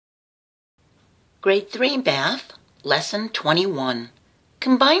Grade 3 Math, Lesson 21.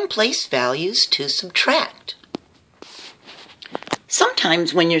 Combine place values to subtract.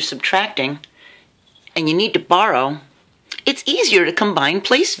 Sometimes when you're subtracting and you need to borrow, it's easier to combine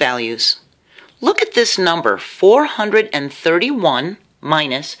place values. Look at this number, 431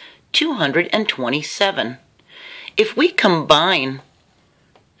 minus 227. If we combine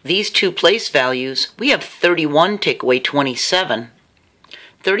these two place values, we have 31 take away 27.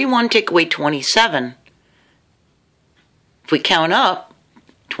 31 take away 27. If we count up,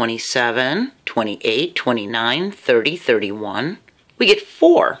 27, 28, 29, 30, 31, we get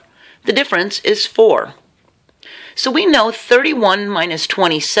 4. The difference is 4. So we know 31 minus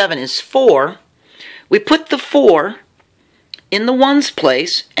 27 is 4. We put the 4 in the ones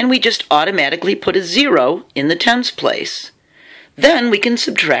place, and we just automatically put a 0 in the tens place. Then we can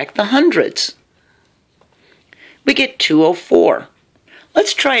subtract the hundreds. We get 204.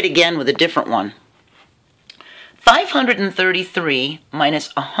 Let's try it again with a different one. 533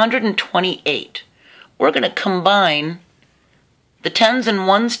 minus 128. We're going to combine the tens and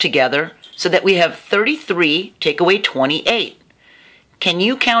ones together so that we have 33 take away 28. Can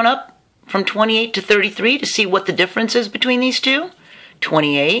you count up from 28 to 33 to see what the difference is between these two?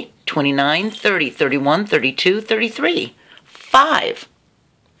 28, 29, 30, 31, 32, 33. 5.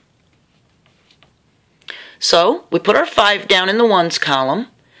 So we put our 5 down in the ones column,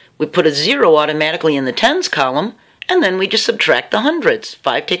 we put a 0 automatically in the tens column, and then we just subtract the hundreds.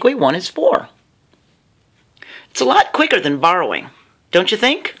 5 take away 1 is 4. It's a lot quicker than borrowing, don't you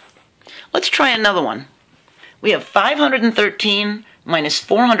think? Let's try another one. We have 513 minus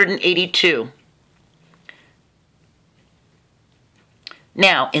 482.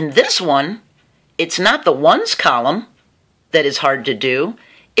 Now, in this one, it's not the ones column that is hard to do.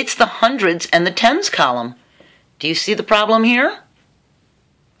 It's the hundreds and the tens column. Do you see the problem here?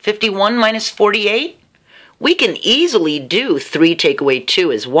 51 minus 48? We can easily do 3 take away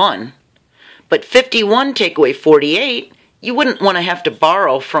 2 is 1. But 51 take away 48, you wouldn't want to have to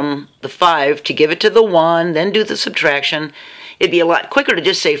borrow from the 5 to give it to the 1, then do the subtraction. It'd be a lot quicker to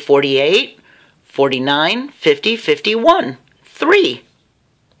just say 48, 49, 50, 51. 3.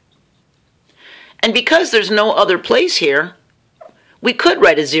 And because there's no other place here, we could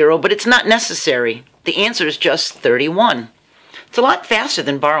write a 0, but it's not necessary. The answer is just 31. It's a lot faster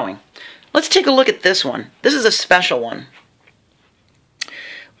than borrowing. Let's take a look at this one. This is a special one.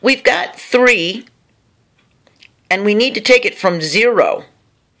 We've got 3, and we need to take it from 0.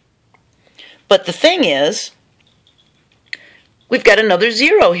 But the thing is, we've got another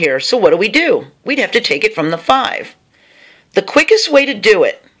 0 here, so what do? We'd have to take it from the 5. The quickest way to do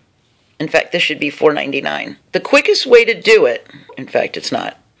it, in fact, this should be 499. The quickest way to do it, in fact, it's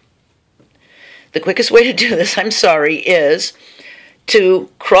not. The quickest way to do this, is to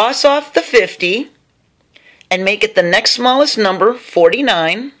cross off the 50 and make it the next smallest number,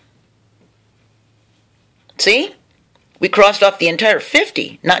 49. See? We crossed off the entire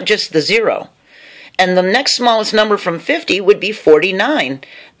 50, not just the 0. And the next smallest number from 50 would be 49.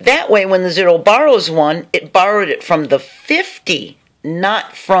 That way, when the 0 borrows 1, it borrowed it from the 50,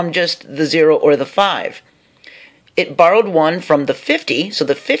 not from just the 0 or the 5. It borrowed 1 from the 50, so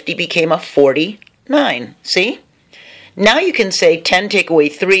the 50 became a 49. See? Now you can say 10 take away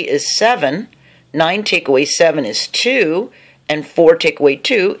 3 is 7, 9 take away 7 is 2, and 4 take away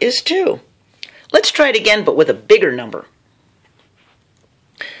 2 is 2. Let's try it again, but with a bigger number.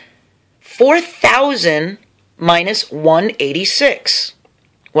 4,000 minus 186.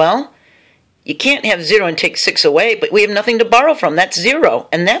 Well, you can't have 0 and take 6 away, but we have nothing to borrow from. That's 0,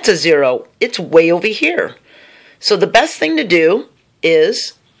 and that's a 0. It's way over here. So the best thing to do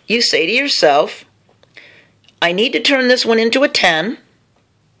is you say to yourself, I need to turn this one into a 10,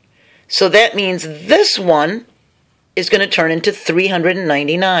 so that means this one is going to turn into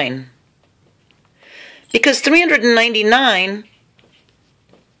 399. Because 399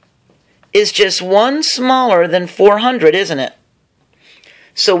 is just one smaller than 400, isn't it?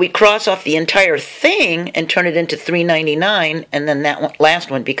 So we cross off the entire thing and turn it into 399, and then that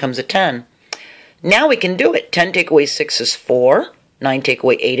last one becomes a 10. Now we can do it. 10 take away 6 is 4, 9 take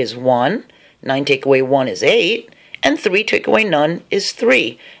away 8 is 1, 9 take away 1 is 8, and 3 take away none is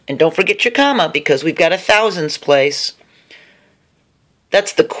 3. And don't forget your comma, because we've got a thousands place.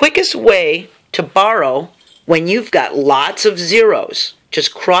 That's the quickest way to borrow when you've got lots of zeros.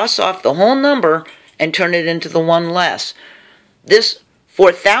 Just cross off the whole number and turn it into the one less. This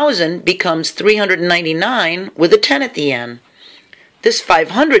 4,000 becomes 399 with a 10 at the end. This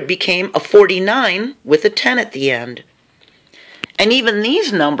 500 became a 49 with a 10 at the end. And even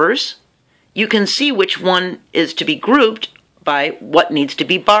these numbers, you can see which one is to be grouped by what needs to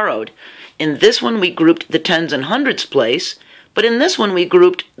be borrowed. In this one, we grouped the tens and hundreds place, but in this one, we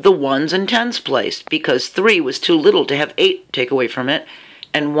grouped the ones and tens place because 3 was too little to have 8 take away from it,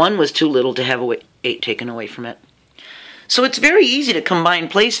 and 1 was too little to have 8 taken away from it. So it's very easy to combine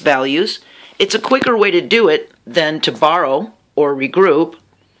place values. It's a quicker way to do it than to borrow or regroup,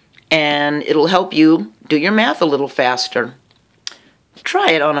 and it'll help you do your math a little faster.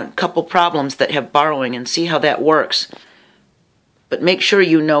 Try it on a couple problems that have borrowing and see how that works. But make sure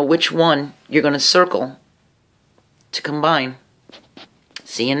you know which one you're going to circle to combine.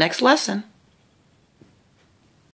 See you next lesson.